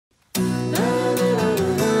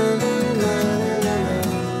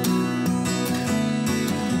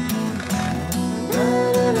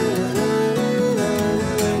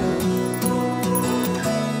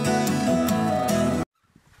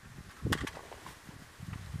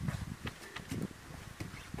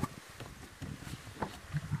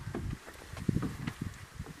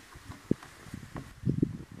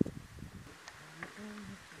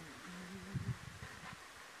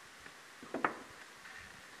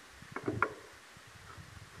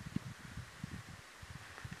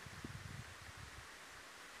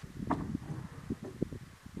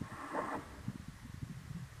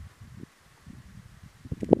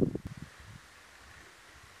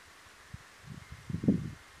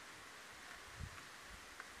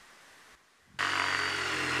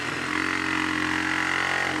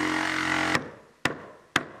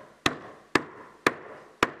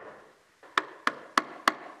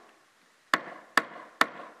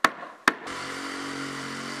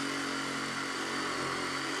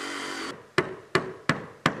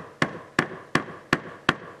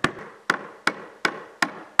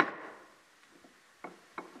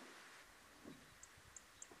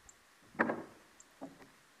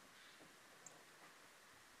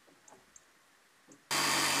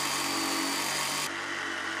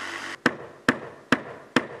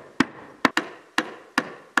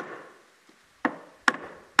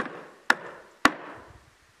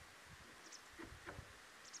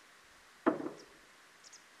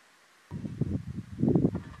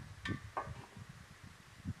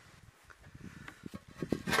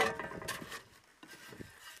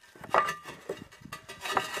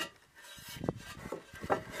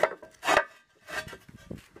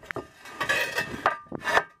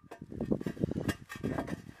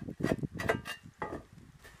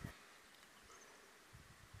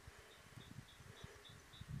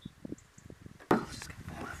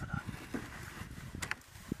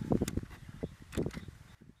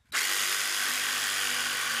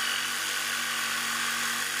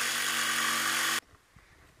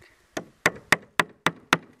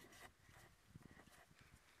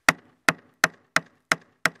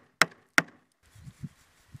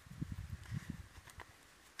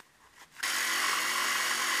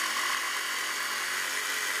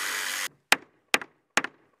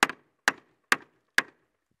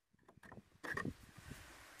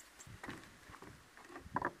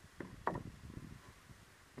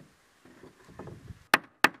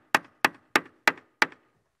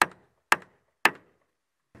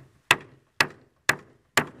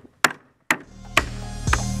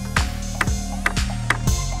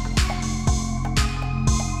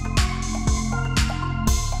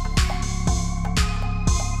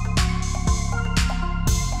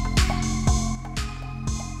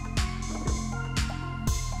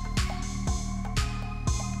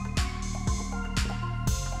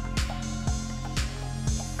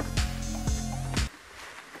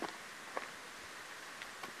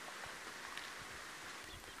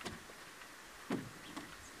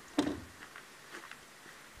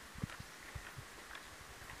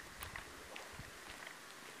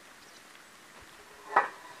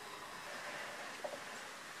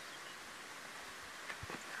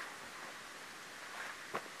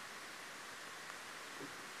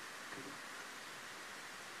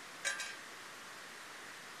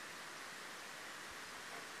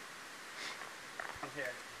here is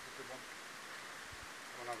a good one.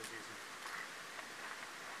 The one I was using.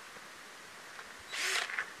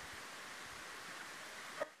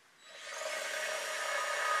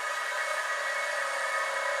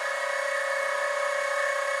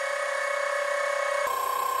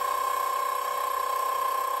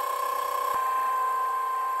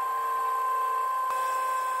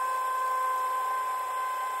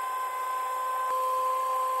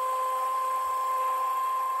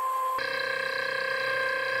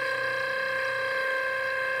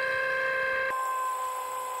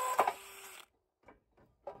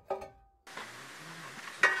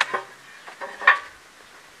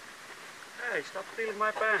 Hey, stop stealing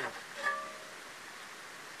my pen.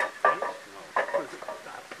 No.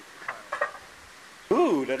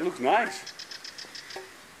 Ooh, that looks nice.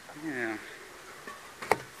 Yeah.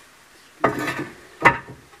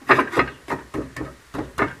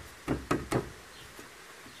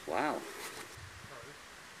 Wow.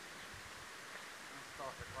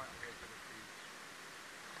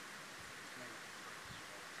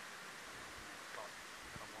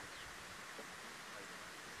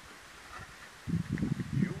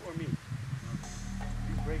 You or me?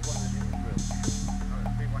 You break one and you can drill. No,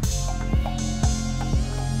 break one.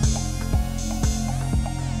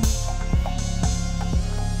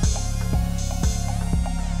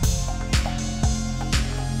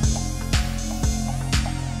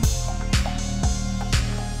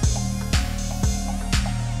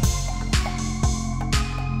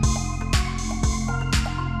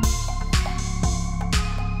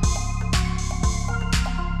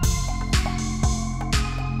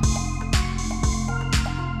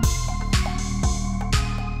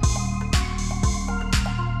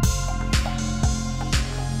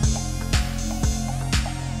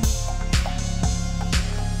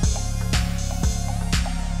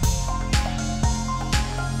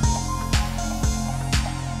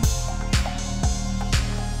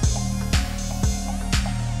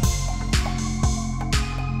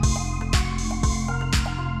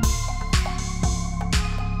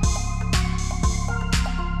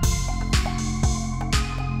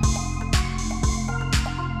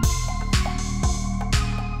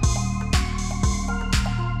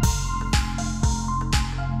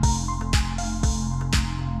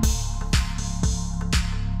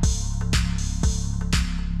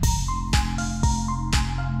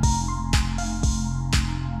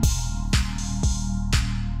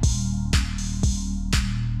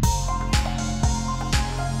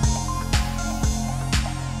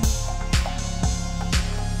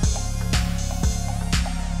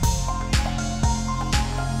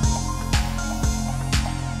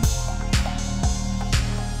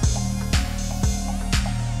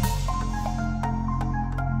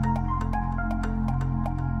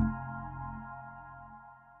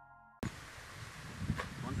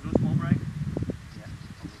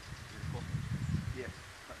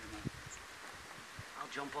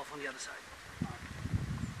 Jump off on the other side.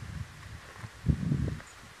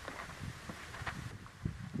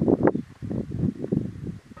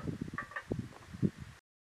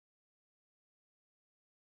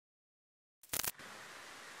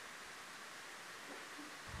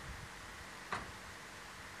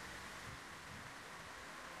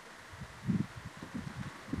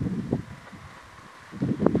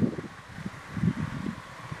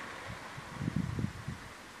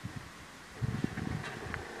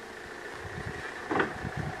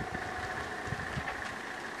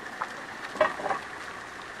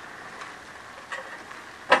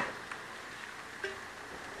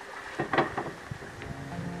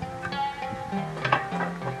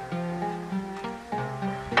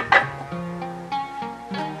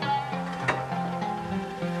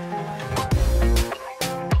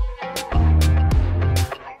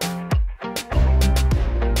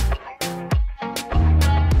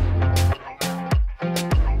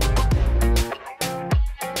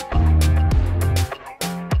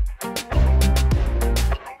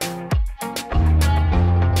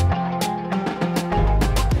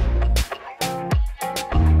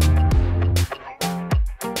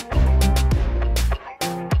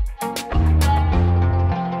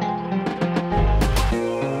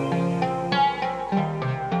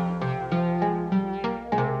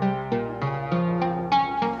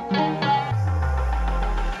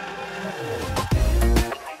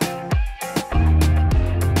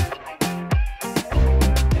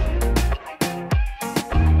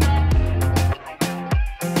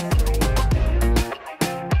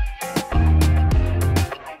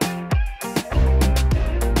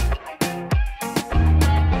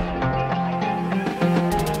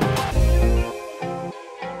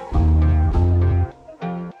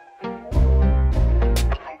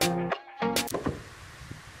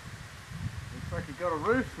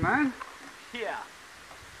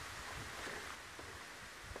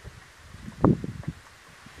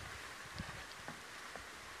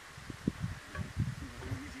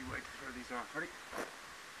 ready?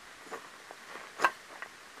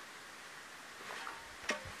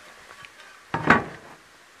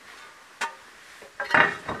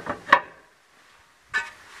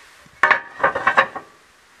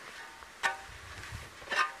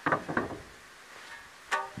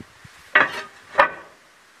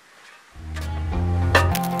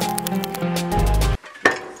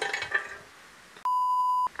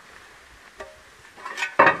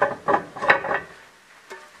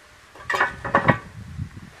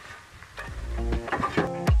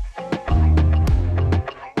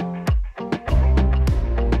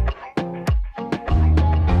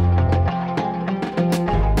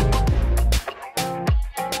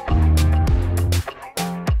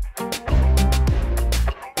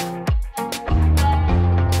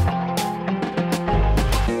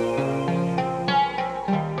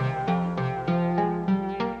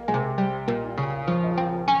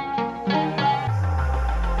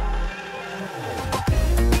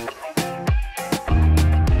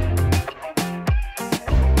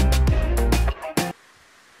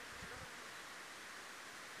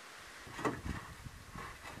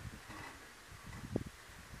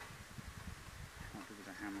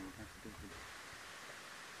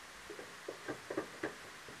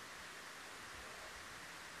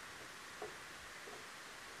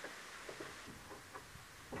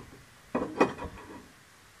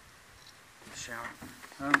 Shower.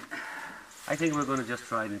 I think we're going to just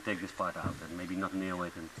try and take this part out and maybe not nail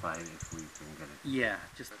it and try if we can get it. Yeah,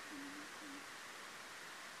 just...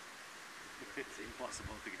 It's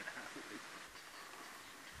impossible to get out of it.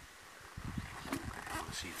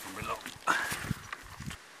 We'll see it from below.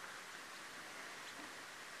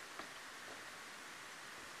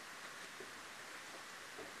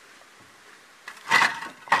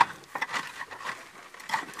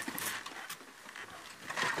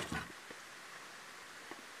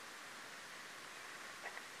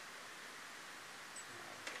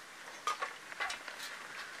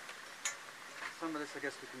 Some of this I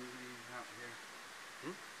guess we can leave out here.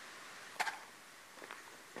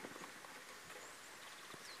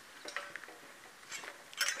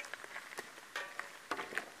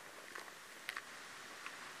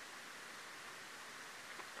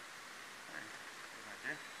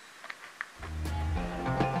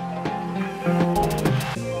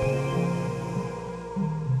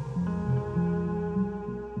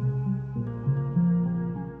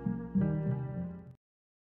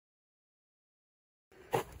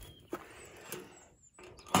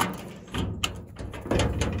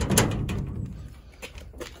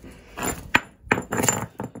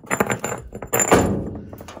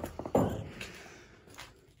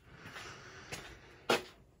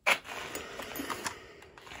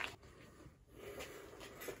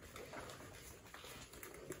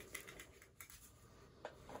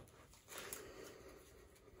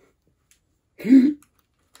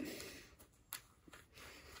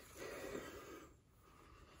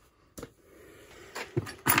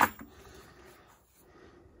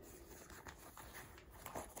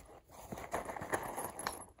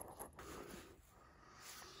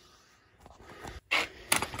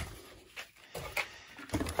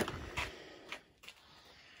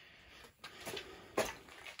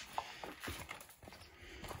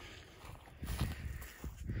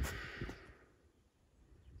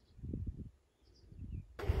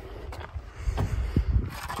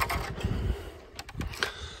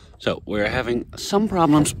 So we're having some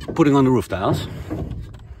problems putting on the roof tiles.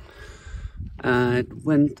 It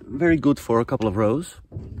went very good for a couple of rows.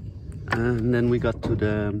 And then we got to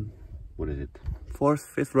the, what is it, fourth,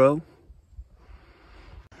 fifth row.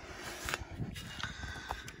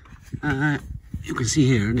 You can see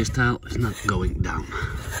here, this tile is not going down.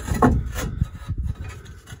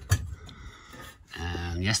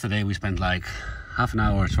 And yesterday we spent like half an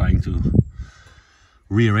hour trying to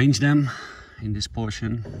rearrange them in this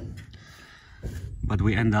portion, but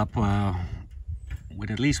we end up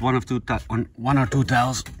with at least one or two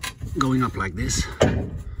tiles going up like this.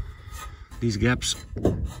 These gaps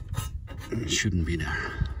shouldn't be there.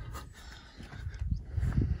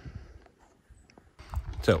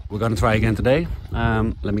 So we're gonna try again today.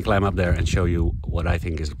 Let me climb up there and show you what I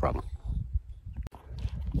think is the problem.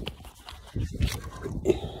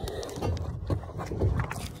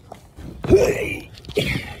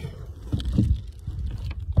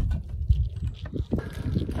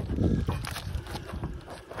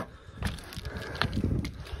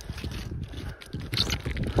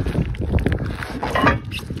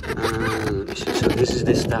 So this is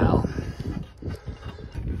this tile.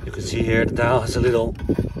 You can see here the tile has a little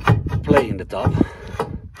play in the top.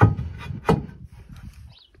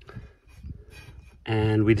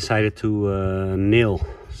 and we decided to nail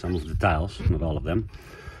some of the tiles, not all of them,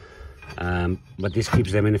 but this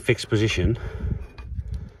keeps them in a fixed position.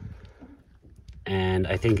 And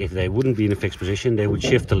I think if they wouldn't be in a fixed position, they would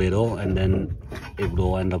shift a little and then it would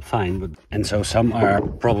all end up fine. And so some are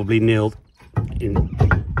probably nailed in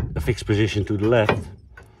a fixed position to the left,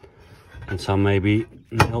 and some may be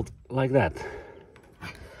nailed like that.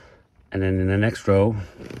 And then in the next row,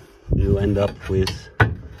 you end up with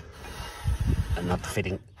a nut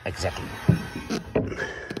fitting exactly.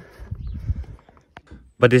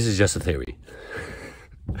 But this is just a theory.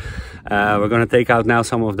 We're gonna take out now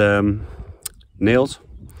some of the nails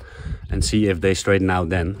and see if they straighten out.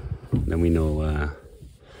 Then we know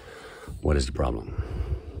what is the problem.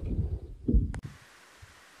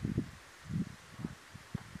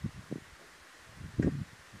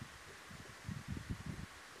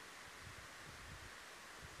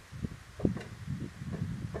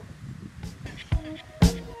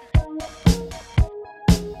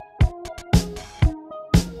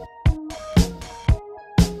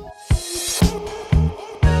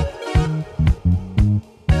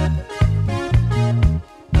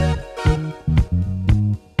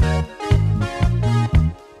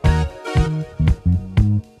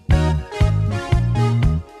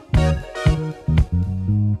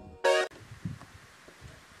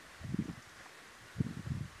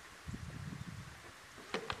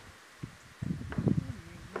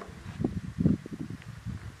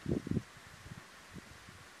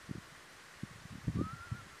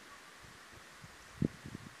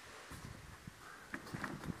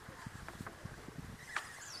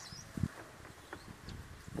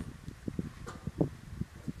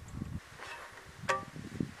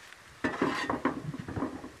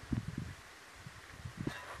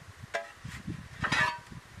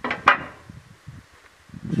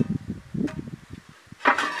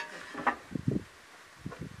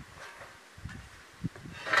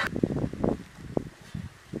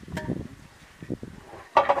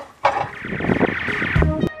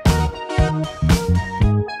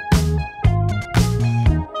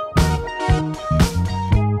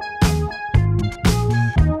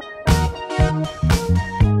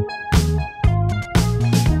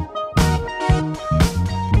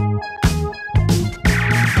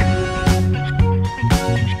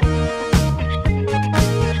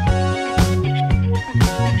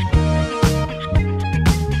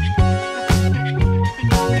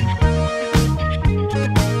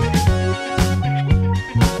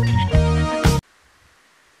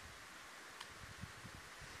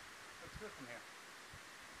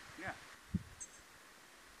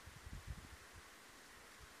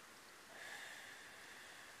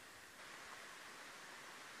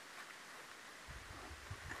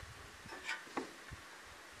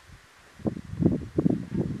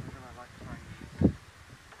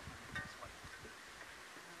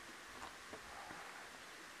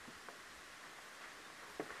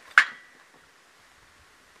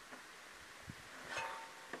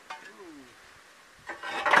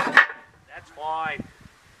 Fine.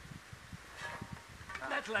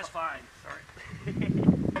 That's less fine. Sorry.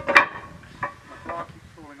 My bar keeps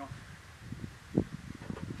falling off.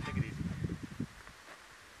 Take it easy.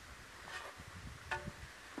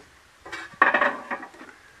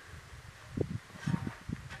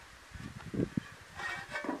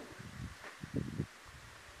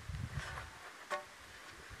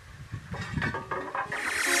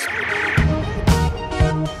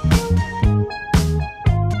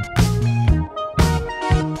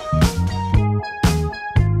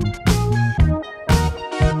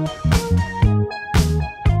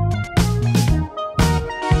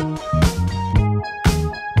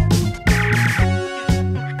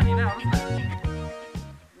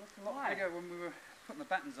 When we were putting the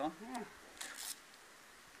battens on. Yeah.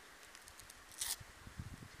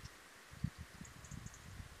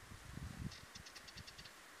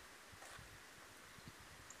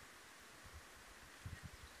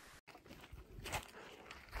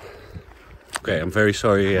 Okay, I'm very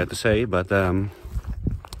sorry to say, but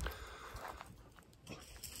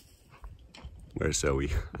where's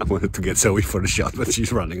Zoey? I wanted to get Zoey for the shot, but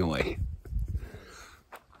she's running away.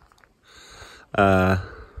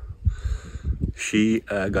 She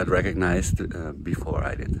got recognized before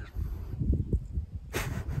I did.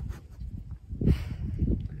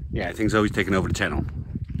 Yeah, I think Zoe's taken over the channel.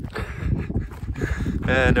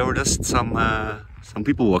 There were just some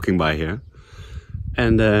people walking by here,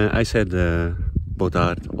 and I said, "Boa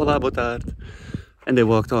tarde, hola, boa tarde," and they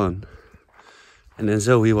walked on. And then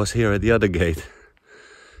Zoey was here at the other gate,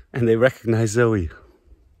 and they recognized Zoey,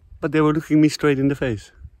 but they were looking me straight in the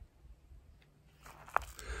face.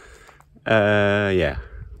 Yeah.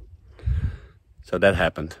 So that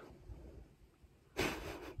happened.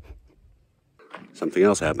 Something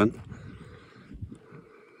else happened.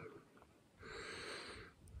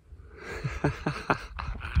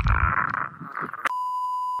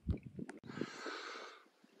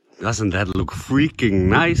 Doesn't that look freaking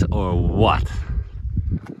nice or what?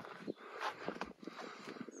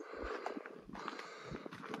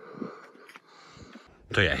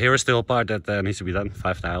 So yeah, here is still a part that needs to be done,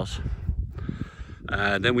 5 tiles.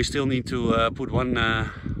 Then we still need to put one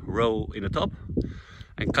row in the top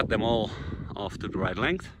and cut them all off to the right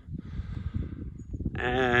length.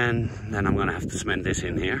 And then I'm gonna have to cement this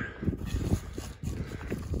in here.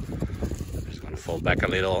 Just gonna fold back a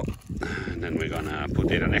little, and then we're gonna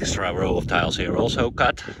put in an extra row of tiles here also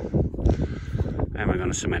cut. And we're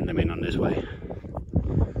gonna cement them in on this way.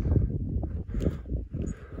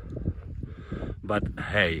 But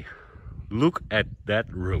hey, look at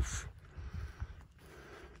that roof.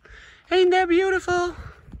 Ain't that beautiful?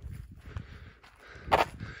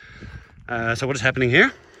 So what is happening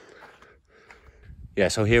here? Yeah,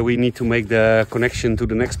 so here we need to make the connection to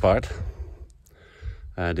the next part.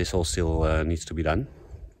 This all still needs to be done.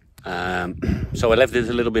 So I left it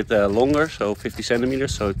a little bit longer, so 50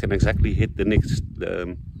 centimeters, so it can exactly hit the next.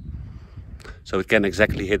 So it can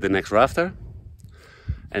exactly hit the next rafter.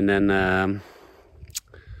 And then,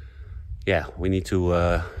 yeah, we need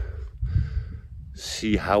to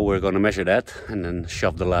see how we're gonna measure that, and then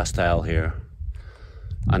shove the last tile here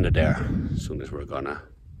under there as soon as we're gonna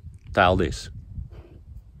tile this.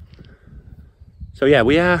 So yeah,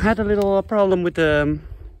 we had a little problem with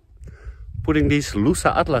putting these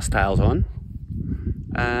Lusa Atlas tiles on.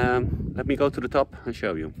 Let me go to the top and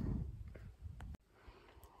show you.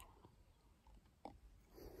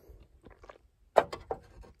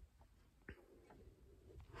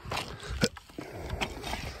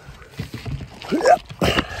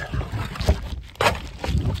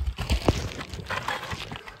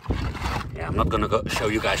 Yeah, I'm not gonna go show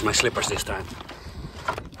you guys my slippers this time.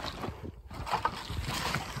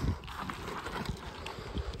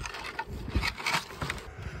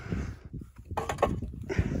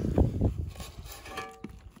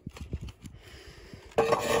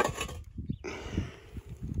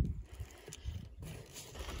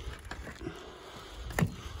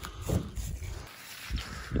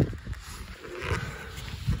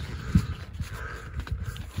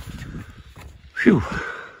 Phew.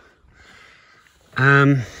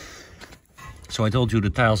 So I told you the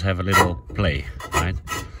tiles have a little play, right?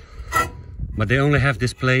 But they only have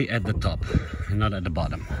this play at the top and not at the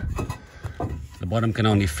bottom. The bottom can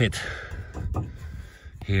only fit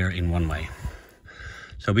here in one way.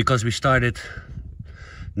 So because we started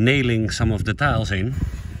nailing some of the tiles in,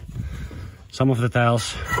 some of the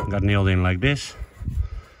tiles got nailed in like this,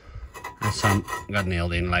 and some got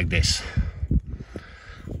nailed in like this.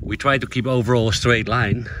 We try to keep overall a straight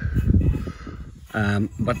line,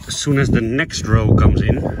 but as soon as the next row comes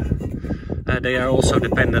in, they are also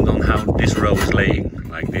dependent on how this row is laying,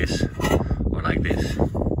 like this or like this.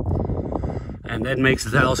 And that makes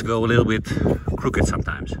the tiles go a little bit crooked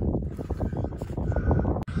sometimes.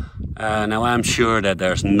 Now I'm sure that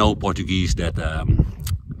there's no Portuguese that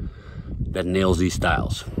nails these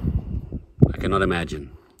tiles. I cannot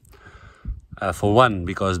imagine. For one,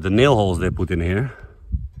 because the nail holes they put in here,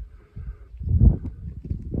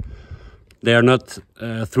 they are not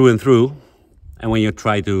through and through, and when you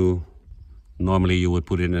try to, normally you would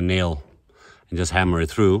put in a nail and just hammer it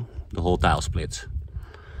through, the whole tile splits.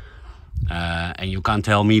 And you can't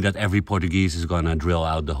tell me that every Portuguese is gonna drill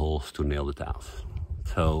out the holes to nail the tiles.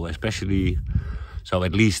 So especially, so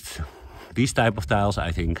at least these type of tiles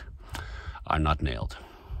I think are not nailed.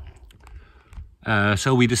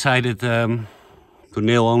 So we decided to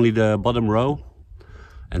nail only the bottom row.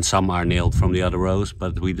 And some are nailed from the other rows,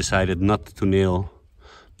 but we decided not to nail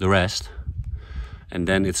the rest. And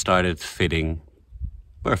then it started fitting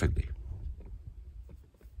perfectly.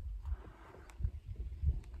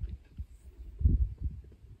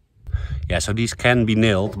 Yeah, so these can be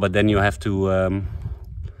nailed, but then you have to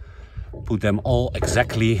put them all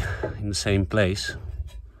exactly in the same place.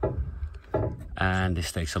 And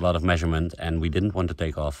this takes a lot of measurement, and we didn't want to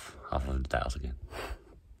take off half of the tiles again.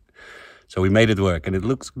 So we made it work, and it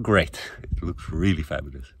looks great. It looks really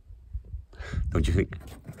fabulous. Don't you think?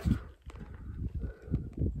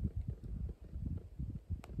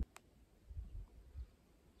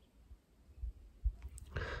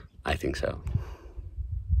 I think so.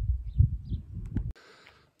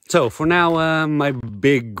 So for now, my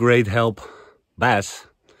big, great help, Bas.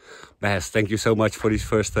 Bas, thank you so much for these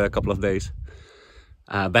first couple of days.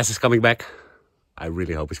 Bas is coming back. I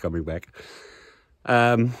really hope he's coming back.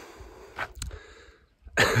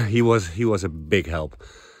 He was a big help.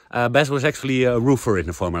 Bas was actually a roofer in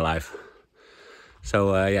a former life.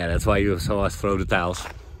 So yeah, that's why you saw us throw the tiles.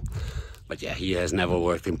 But yeah, he has never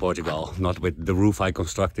worked in Portugal. Not with the roof I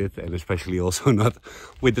constructed, and especially also not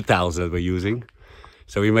with the tiles that we're using.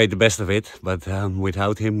 So we made the best of it, but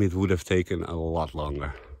without him it would have taken a lot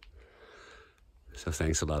longer. So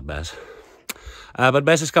thanks a lot, Bas. But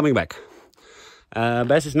Bas is coming back.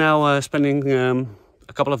 Bas is now spending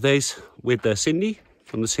a couple of days with Cindy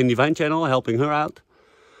from the Cindy Vine channel, helping her out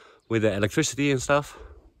with the electricity and stuff.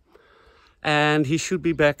 And he should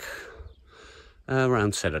be back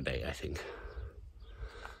around Saturday, I think.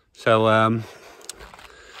 So I'm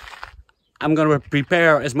gonna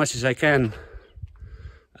prepare as much as I can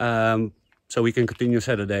so we can continue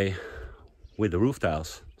Saturday with the roof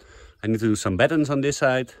tiles. I need to do some battens on this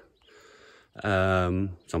side,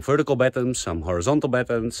 some vertical battens, some horizontal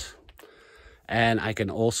battens, and I can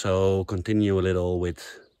also continue a little with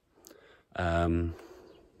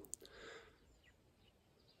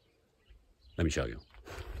let me show you.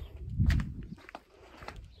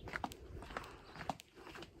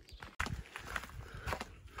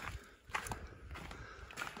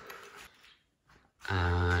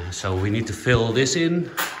 So we need to fill this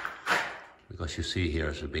in, because you see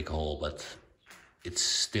here's a big hole, but it's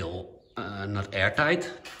still not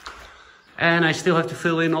airtight. And I still have to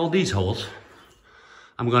fill in all these holes.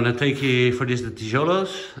 I'm gonna take for this the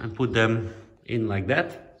tijolos and put them in like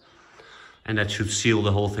that. And that should seal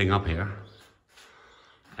the whole thing up here.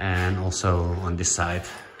 And also on this side,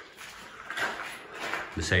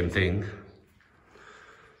 the same thing.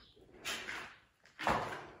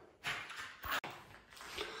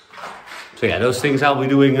 So yeah, those things I'll be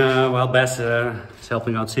doing while Bas is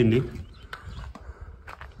helping out Cindy.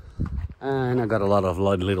 And I got a lot of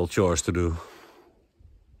little chores to do.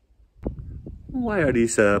 Why are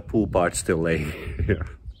these pool parts still laying here?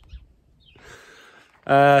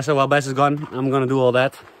 So while Bas is gone, I'm gonna do all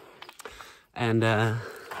that. And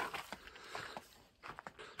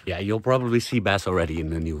yeah, you'll probably see Bas already in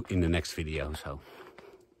the next video. So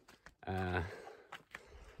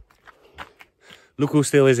look who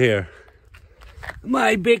still is here.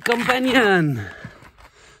 My big companion,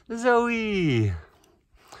 Zoey.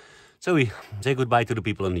 Zoey, say goodbye to the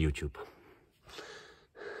people on YouTube.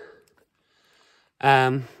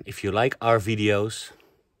 If you like our videos,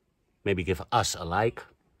 maybe give us a like.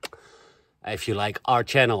 If you like our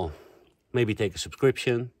channel, maybe take a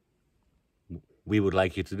subscription. We would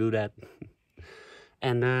like you to do that.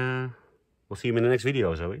 And we'll see you in the next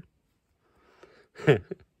video, Zoey.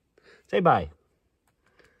 Say bye.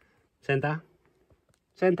 Santa?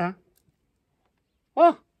 Santa?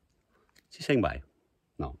 Oh! She's saying bye.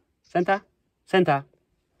 No. Santa? Santa?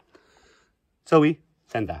 Zoey?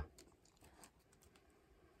 Santa?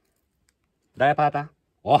 Dai pata?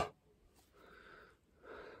 Oh!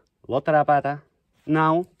 L'otra pata?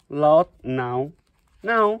 Now, now,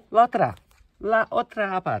 now, l'otra. La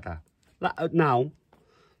otra pata. Now,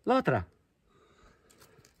 l'otra.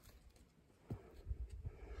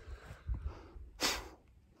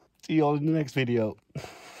 See you all in the next video.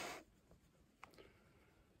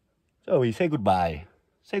 Zoey, say goodbye.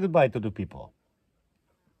 Say goodbye to the people.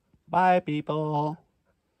 Bye, people.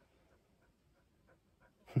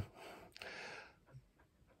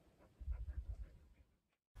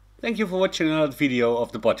 Thank you for watching another video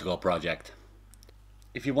of the Portugal project.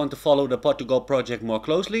 If you want to follow the Portugal project more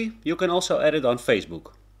closely, you can also add it on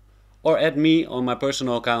Facebook. Or add me on my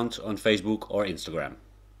personal account on Facebook or Instagram.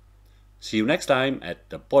 See you next time at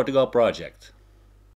the Portugal project.